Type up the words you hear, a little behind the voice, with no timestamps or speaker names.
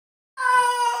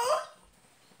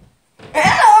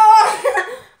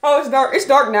dark. It's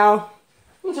dark now.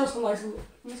 Let me turn some lights. But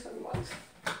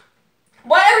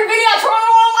every video I turn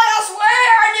on light, I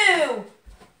swear I do.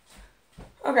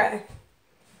 Okay.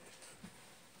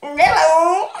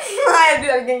 Hello. I had to do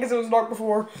that again because it was dark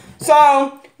before.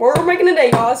 So, what we're making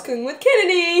today, y'all, is cooking with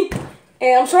Kennedy.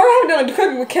 And I'm sorry I haven't done a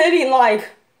cooking with Kennedy in like,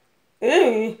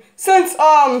 since,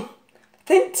 I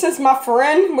think since my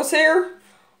friend was here.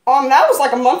 That was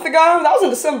like a month ago. That was in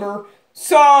December.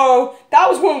 So, that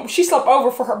was when she slept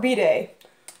over for her B-Day.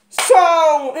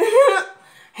 So,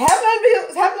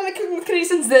 haven't done a cooking with Kennedy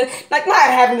since then. Like,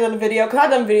 I haven't done a video, because I've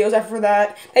done videos after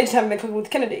that. They just haven't been cooking with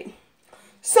Kennedy.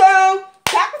 So,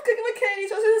 back with cooking with Kennedy.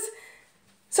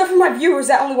 So for my viewers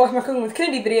that only watch my cooking with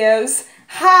Kennedy videos,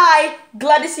 hi,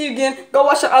 glad to see you again. Go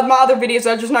watch my other videos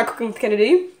that are just not cooking with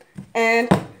Kennedy. And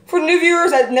for the new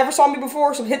viewers that never saw me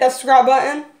before, so hit that subscribe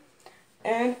button.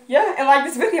 And yeah, and like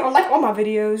this video, and like all my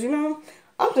videos, you know.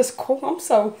 I'm just cool. I'm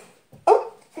so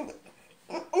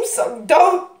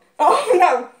dope. Oh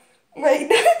no,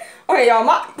 wait. Okay,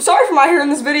 y'all. Sorry for my hair in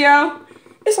this video.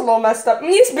 It's a little messed up. I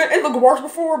mean, it looked worse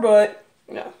before, but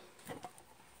you know.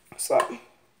 So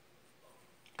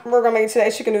we're gonna make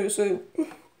today chicken noodle soup.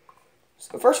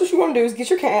 So first, what you want to do is get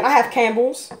your can. I have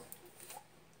Campbell's.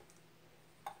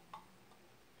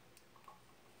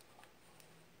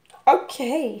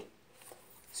 Okay.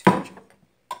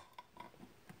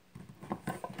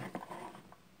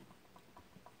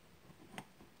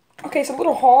 Okay, it's a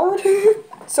little hard to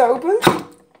open.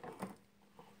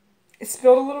 It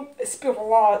spilled a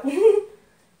lot.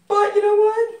 But you know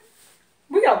what?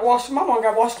 We gotta wash, my mom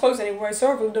gotta wash clothes anyway,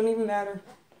 so it really doesn't even matter.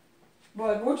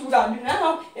 But what we gotta do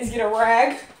now is get a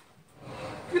rag.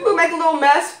 If you make a little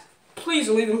mess, please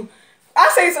leave them.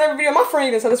 I say this in every video. My friend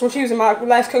even said this when she was in my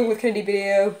last cooking with Kennedy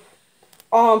video.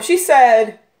 She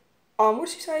said, what did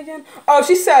she say again? Oh,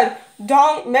 she said,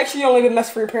 make sure you don't leave a mess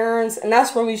for your parents, and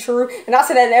that's really true. And I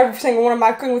said that in every single one of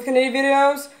my cooking with Kennedy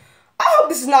videos. I hope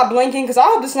this is not blinking, because I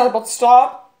hope this is not about to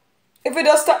stop. If it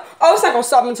does stop, oh, it's not going to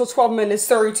stop until 12 minutes,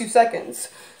 32 seconds.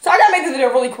 So I got to make this video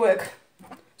really quick.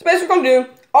 So basically what I'm going to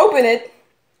do, open it.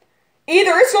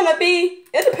 Either it's going to be,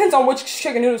 it depends on which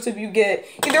chicken noodle soup you get.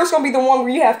 Either it's going to be the one where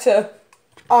you have to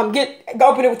open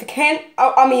it with the can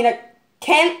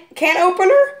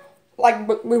opener. Like,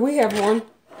 we have one.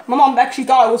 My mom actually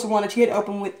thought it was the one that she had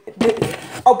open with.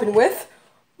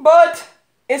 But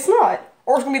it's not.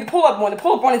 Or it's going to be the pull-up one. The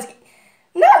pull-up one is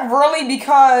not really,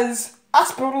 because I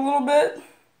spilled a little bit.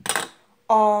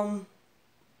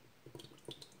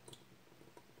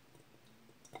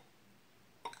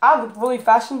 I look really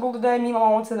fashionable today. Me and my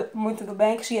mom went to the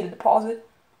bank. She had a deposit,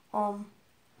 a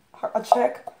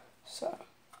check. So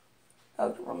that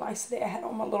looked real nice today. I had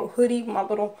on my little hoodie, my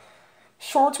little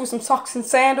shorts with some socks and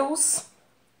sandals.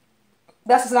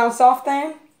 That's a down south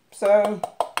thing. So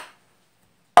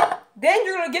then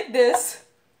you're gonna get this.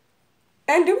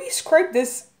 And do we scrape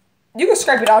this? You can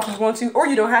scrape it out if you want to, or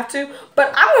you don't have to.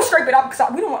 But I'm gonna scrape it out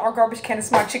because we don't want our garbage can to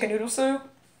smell like chicken noodle soup.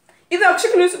 Even though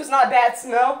chicken noodle soup is not a bad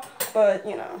smell, but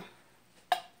you know.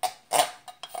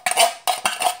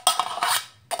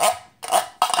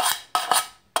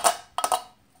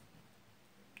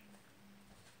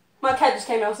 My cat just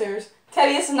came downstairs.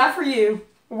 Teddy, this is not for you.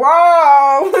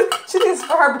 Whoa! She thinks it's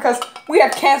for her because we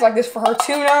have cans like this for her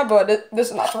tuna, but this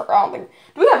is not for her. I don't think.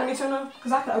 Do we have any tuna?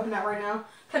 Because I can open that right now.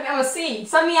 Teddy, I'm gonna see.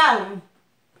 Sunny Island.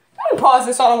 Let me pause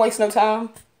this so I don't waste no time.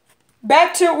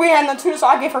 Back to, we had no tuna, so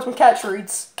I gave her some cat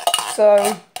treats.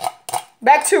 So,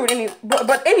 back to it.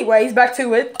 But anyways, back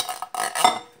to it.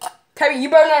 Teddy, you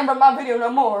better not interrupt my video no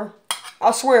more.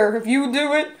 I swear, if you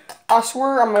do it, I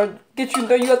swear I'm gonna get you and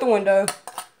throw you out the window.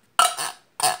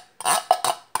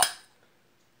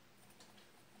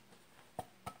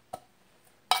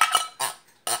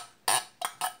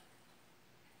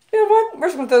 You know what? We're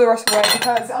just gonna throw the rest away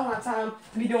because I don't have time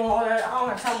to be doing all that. I don't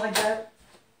have time like that.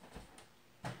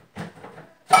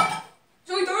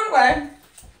 So we threw it away.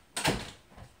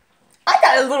 I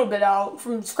got a little bit out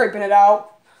from scraping it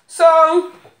out.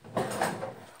 So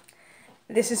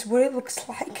this is what it looks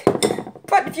like.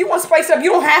 But if you want to spice it up,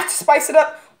 you don't have to spice it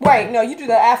up. Wait, no, you do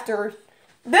that after.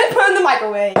 Then put it in the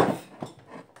microwave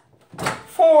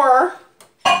for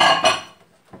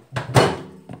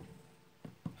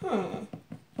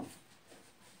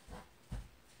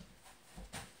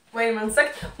wait a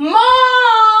second. Mom!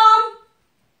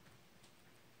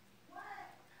 What?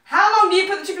 How long do you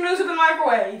put the chicken noodle soup in the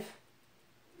microwave?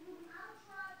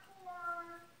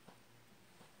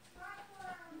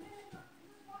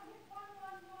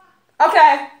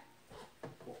 Okay.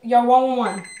 Yeah,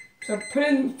 111. So put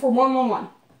in for 111.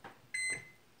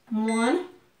 1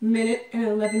 minute and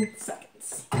 11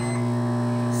 seconds.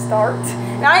 start.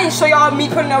 And I didn't show y'all me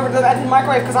putting it over the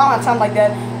microwave because I don't have time like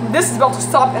that. This is about to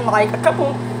stop in like a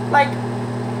couple, like,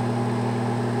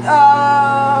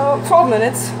 12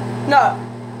 minutes. No,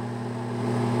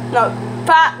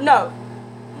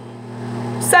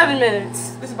 7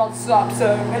 minutes. This is about to stop,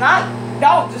 so, and that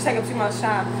will just take up too much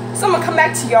time. So I'm gonna come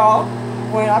back to y'all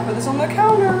when I put this on the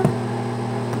counter.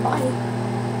 Bye.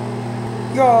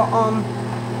 Y'all,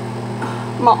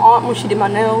 my aunt, when she did my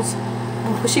nails,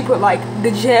 she put like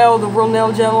the gel, the real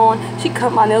nail gel on, she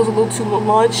cut my nails a little too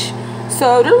much.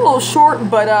 So they're a little short,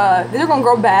 but they're gonna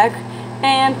grow back.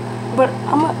 But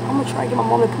I'm gonna try to get my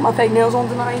mom to put my fake nails on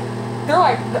tonight. They're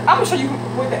like, I'm gonna show you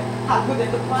what they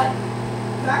look like.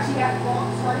 I actually have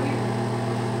blocks right here.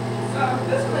 So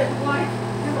this is what they look like.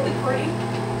 They're really pretty.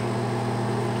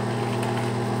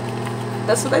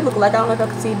 That's what they look like. I don't know if y'all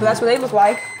can see, but that's what they look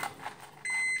like.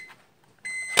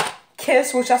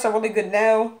 Kiss, which that's a really good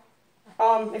nail.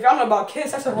 If y'all know about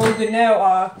Kiss, that's a really good nail.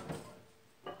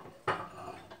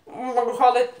 What we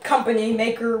call it, company,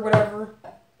 maker, whatever.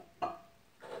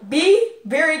 Be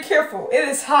very careful. It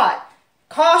is hot.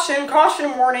 Caution,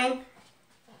 caution warning.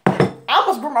 I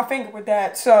almost burnt my finger with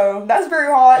that, so that's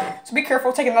very hot. So be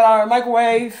careful taking that out of the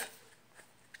microwave.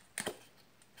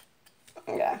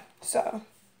 Yeah, so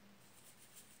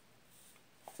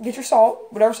get your salt,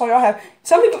 whatever salt y'all have.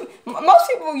 Most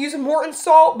people use Morton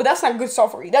salt, but that's not good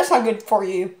salt for you. That's not good for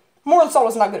you. Morton salt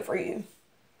is not good for you.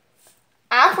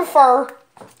 I prefer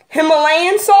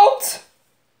Himalayan salt.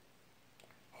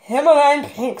 Himalayan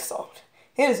pink salt.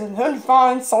 It is an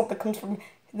unrefined salt that comes from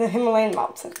the Himalayan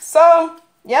mountains. So,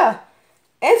 yeah.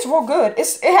 It's real good.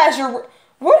 It has your...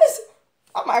 I'm going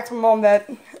to ask my mom that.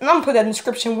 And I'm going to put that in the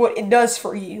description what it does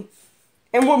for you.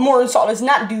 And what Morton salt does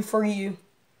not do for you.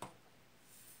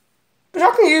 But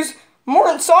y'all can use...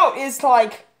 Morton salt is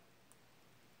like...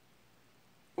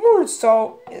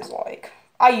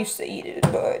 I used to eat it,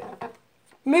 but...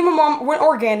 Me and my mom went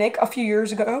organic a few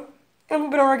years ago. And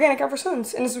we've been organic ever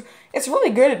since. And it's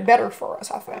really good and better for us,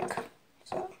 I think.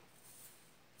 So...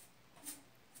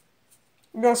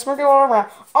 You're going to sprinkle it all around.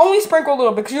 Only sprinkle a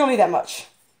little bit because you don't need that much.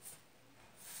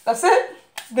 That's it.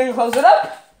 Then close it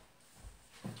up.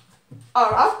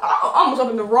 I almost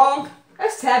opened the wrong.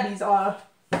 That's Tabby's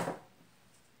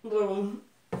little...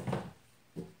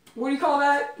 What do you call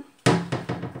that?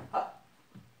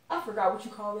 I forgot what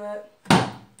you call that.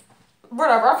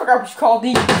 Whatever, I forgot what you call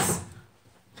these.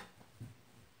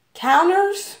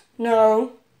 Counters?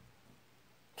 No.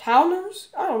 Counters?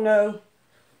 I don't know.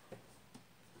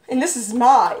 And this is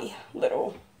my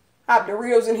little, I have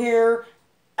Doritos in here,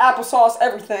 applesauce,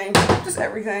 everything. Just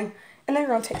everything. And then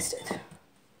you're going to taste it.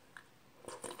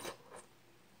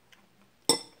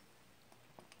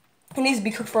 It needs to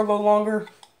be cooked for a little longer.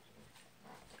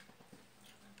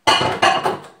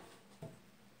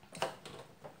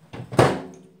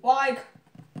 Like,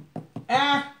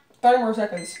 30 more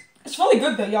seconds. It's really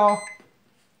good though, y'all.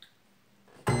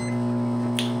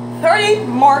 30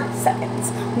 more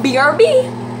seconds.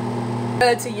 BRB.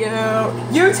 To you.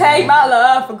 You take my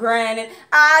love for granted.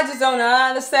 I just don't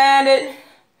understand it.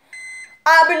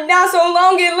 I've been down so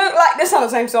long it look like this not the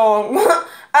same song.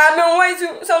 I've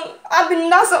been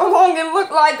down so long it look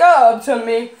like up to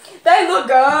me. They look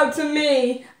up to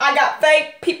me. I got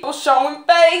fake people showing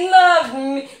fake love to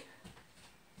me.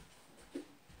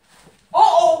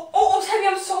 Oh, Tabby,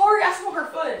 I'm sorry. I smoked her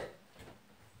foot.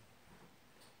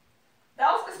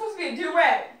 It's supposed to be a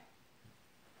duet.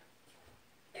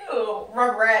 Ew,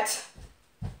 Rugrat.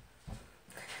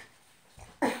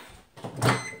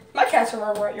 My cat's a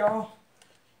Rugrat, y'all.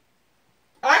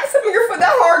 I ain't slipping your foot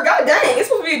that hard. God dang, it's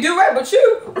supposed to be a duet, but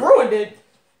you ruined it.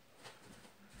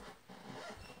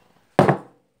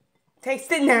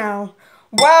 Taste it now.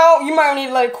 Well, you might need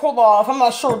to let it cool off. I'm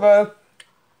not sure though.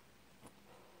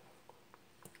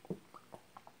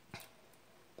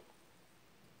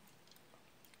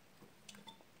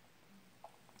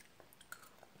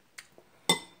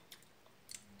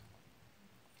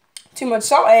 Too much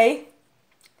salt, eh?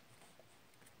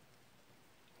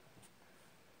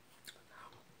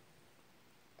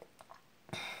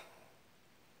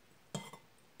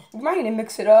 You might need to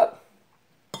mix it up.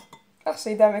 I'll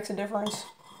see if that makes a difference.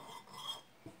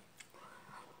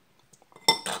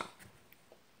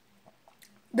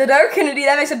 The Dark Kennedy,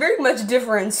 that makes a very much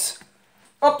difference.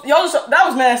 Oh, that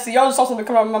was nasty. Y'all just saw something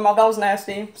come out of my mouth. That was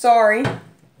nasty. Sorry.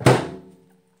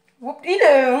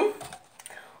 Whoop-de-doo.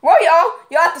 Well,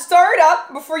 y'all have to stir it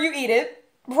up before you eat it,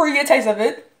 before you get a taste of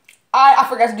it. I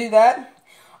forgot to do that.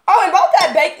 Oh, and about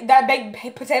that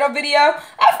baked potato video,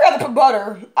 I forgot to put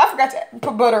butter. I forgot to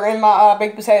put butter in my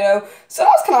baked potato, so that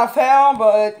was kind of fail,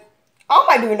 but I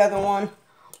might do another one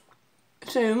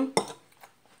soon.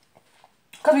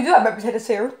 Because we do have baked potatoes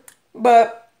here.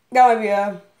 But that might be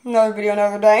another video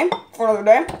another day. For another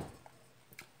day.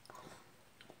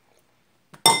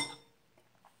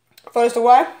 Throw this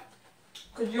away.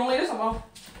 Because you don't need this anymore.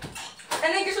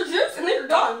 And then get your juice and then you're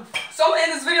done. So I'm going to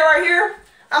end this video right here.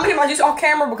 I'm going to get my juice off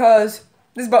camera because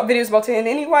this video is about to end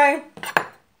anyway.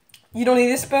 You don't need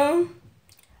this spoon.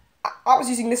 I was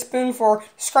using this spoon for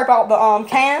scrape out the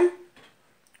can.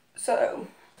 So,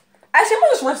 actually I'm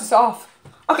going to just rinse this off.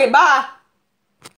 Okay, bye.